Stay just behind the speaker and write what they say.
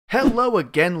Hello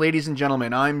again, ladies and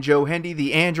gentlemen. I'm Joe Hendy,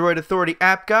 the Android Authority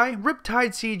app guy.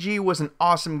 Riptide CG was an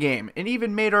awesome game, and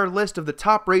even made our list of the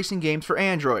top racing games for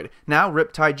Android. Now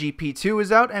Riptide GP 2 is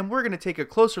out, and we're going to take a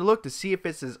closer look to see if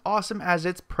it's as awesome as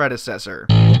its predecessor.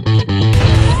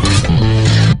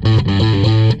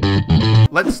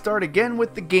 Let's start again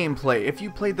with the gameplay. If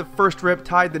you played the first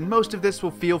Riptide, then most of this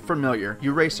will feel familiar.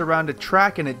 You race around a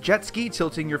track in a jet ski,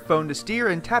 tilting your phone to steer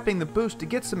and tapping the boost to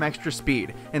get some extra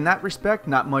speed. In that respect,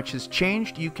 not much has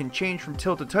changed. You can change from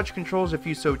tilt to touch controls if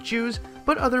you so choose,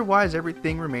 but otherwise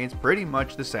everything remains pretty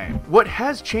much the same. What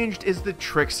has changed is the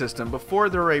trick system. Before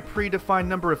there were a predefined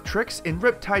number of tricks, in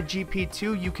Riptide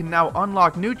GP2 you can now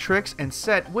unlock new tricks and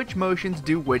set which motions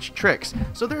do which tricks.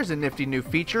 So there's a nifty new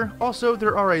feature. Also,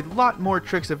 there are a lot more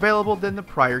tricks available than the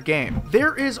prior game.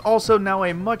 There is also now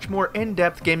a much more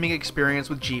in-depth gaming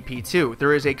experience with GP2.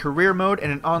 There is a career mode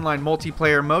and an online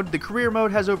multiplayer mode. The career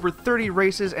mode has over 30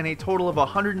 races and a total of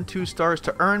 102 stars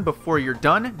to earn before you're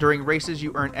done. During races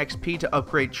you earn XP to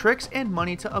upgrade tricks and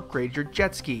money to upgrade your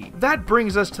jet ski. That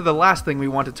brings us to the last thing we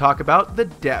want to talk about, the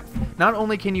depth. Not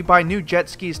only can you buy new jet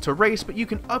skis to race, but you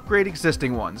can upgrade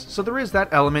existing ones, so there is that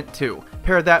element too.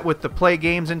 Pair that with the Play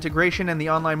Games integration and the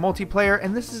online multiplayer,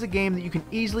 and this is a game that you can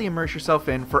easily immerse yourself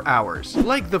in for hours.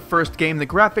 Like the first game, the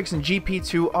graphics in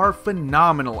GP2 are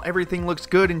phenomenal. Everything looks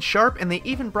good and sharp, and they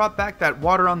even brought back that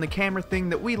water on the camera thing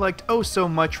that we liked oh so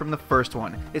much from the first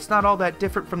one. It's not all that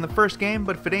different from the first game,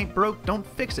 but if it ain't broke, don't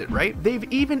fix it, right? They've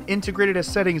even integrated a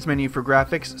settings menu for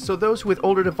graphics, so those with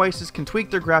older devices can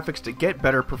tweak their graphics to get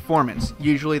better performance.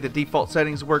 Usually the default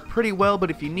settings work pretty well,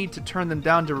 but if you need to turn them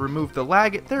down to remove the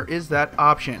lag, there is that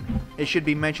option. It should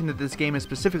be mentioned that this game is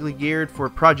specifically geared for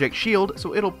Project Shield,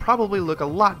 so it'll probably look a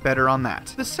lot better on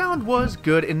that. The sound was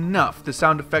good enough. The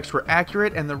sound effects were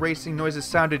accurate and the racing noises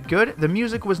sounded good. The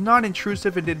music was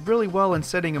non-intrusive and did really well in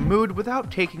setting a mood without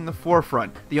taking the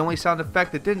forefront. The only sound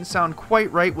effect that didn't sound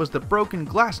quite right was the broken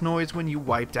glass noise when you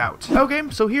wiped out. Okay,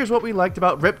 so here's what we liked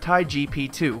about Riptide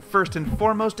GP2. First and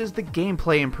foremost is the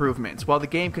gameplay improvements. While the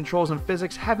game controls and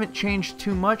physics haven't changed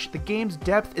too much, the game's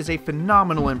depth is a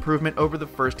phenomenal improvement over the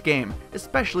first game,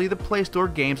 especially the Play Store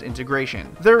games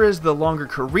integration. There is the longer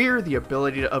career, the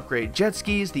ability to upgrade jet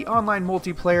skis, the online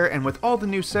multiplayer, and with all the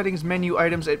new settings menu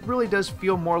items, it really does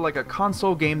feel more like a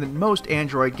console game than most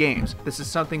Android games. This is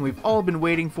something we've all been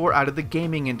waiting for out of the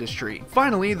gaming industry.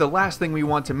 Finally, the last thing we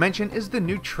want to mention is the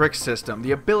new trick system.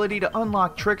 The ability to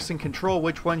unlock tricks and control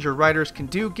which ones your riders can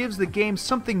do gives the game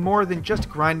something more than just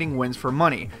grinding wins for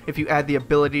money. If you add the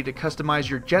ability to customize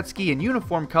your jet ski and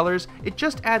uniform colors, it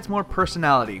just adds more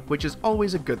personality, which is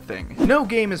always a good thing. No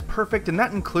game is perfect, and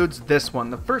that includes this one.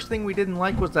 The first thing we didn't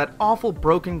like was that awful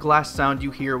broken glass sound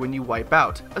you hear when you wipe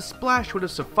out. A splash would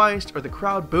have sufficed, or the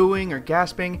crowd booing or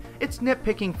gasping. It's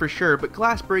nitpicking for sure, but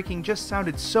glass breaking just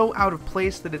sounded so out of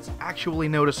place that it's actually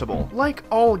noticeable. Like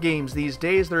all games these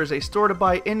days, there is a store to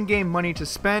buy in-game money to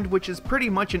spend, which is pretty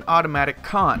much an automatic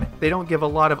con. They don't give a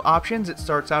lot of options. It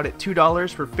starts out at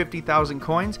 $2 for 50,000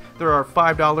 coins. There are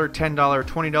 $5, $10,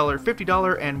 $20,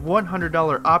 $50, and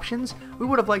 $100 options. We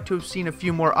would have liked to have seen a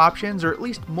few more options, or at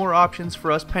least more options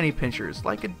for us penny pinchers,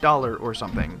 like $1 or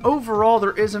something. Overall,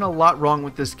 there isn't a lot wrong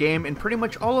with this game, and pretty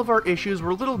much all of our issues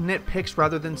were little nitpicks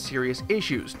rather than serious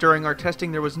issues. During our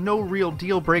testing, there was no real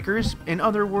deal breakers. In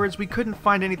other words, we couldn't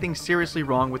find anything seriously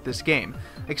wrong with this game.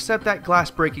 Except that glass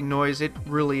breaking noise, it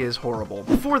really is horrible.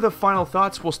 For the final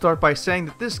thoughts, we'll start by saying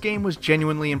that this game was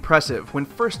genuinely impressive. When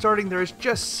first starting, there is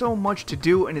just so much to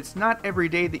do, and it's not every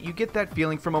day that you get that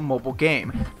feeling from a mobile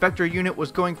game. Vector Unit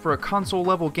was going for a console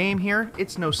level game here.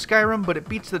 It's no Skyrim, but it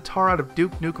beats the tar out of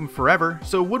Duke Nukem Forever.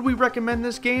 So would we recommend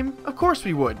this game? Of course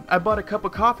we would. I bought a cup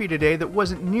of coffee today that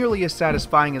wasn't nearly as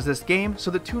satisfying as this game,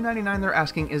 so the $2.99 they're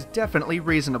asking is definitely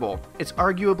reasonable. It's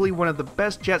arguably one of the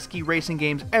best jet ski racing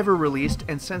games ever released,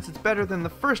 and since it's better than the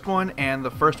first one, and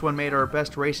the first one made our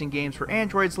best racing games for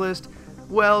Android's list,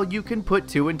 well, you can put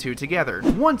two and two together.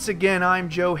 Once again, I'm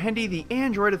Joe Hendy, the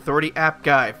Android Authority app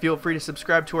guy. Feel free to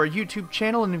subscribe to our YouTube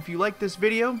channel, and if you like this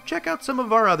video, check out some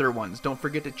of our other ones. Don't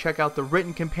forget to check out the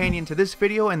written companion to this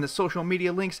video and the social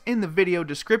media links in the video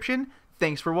description.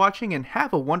 Thanks for watching, and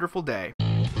have a wonderful day.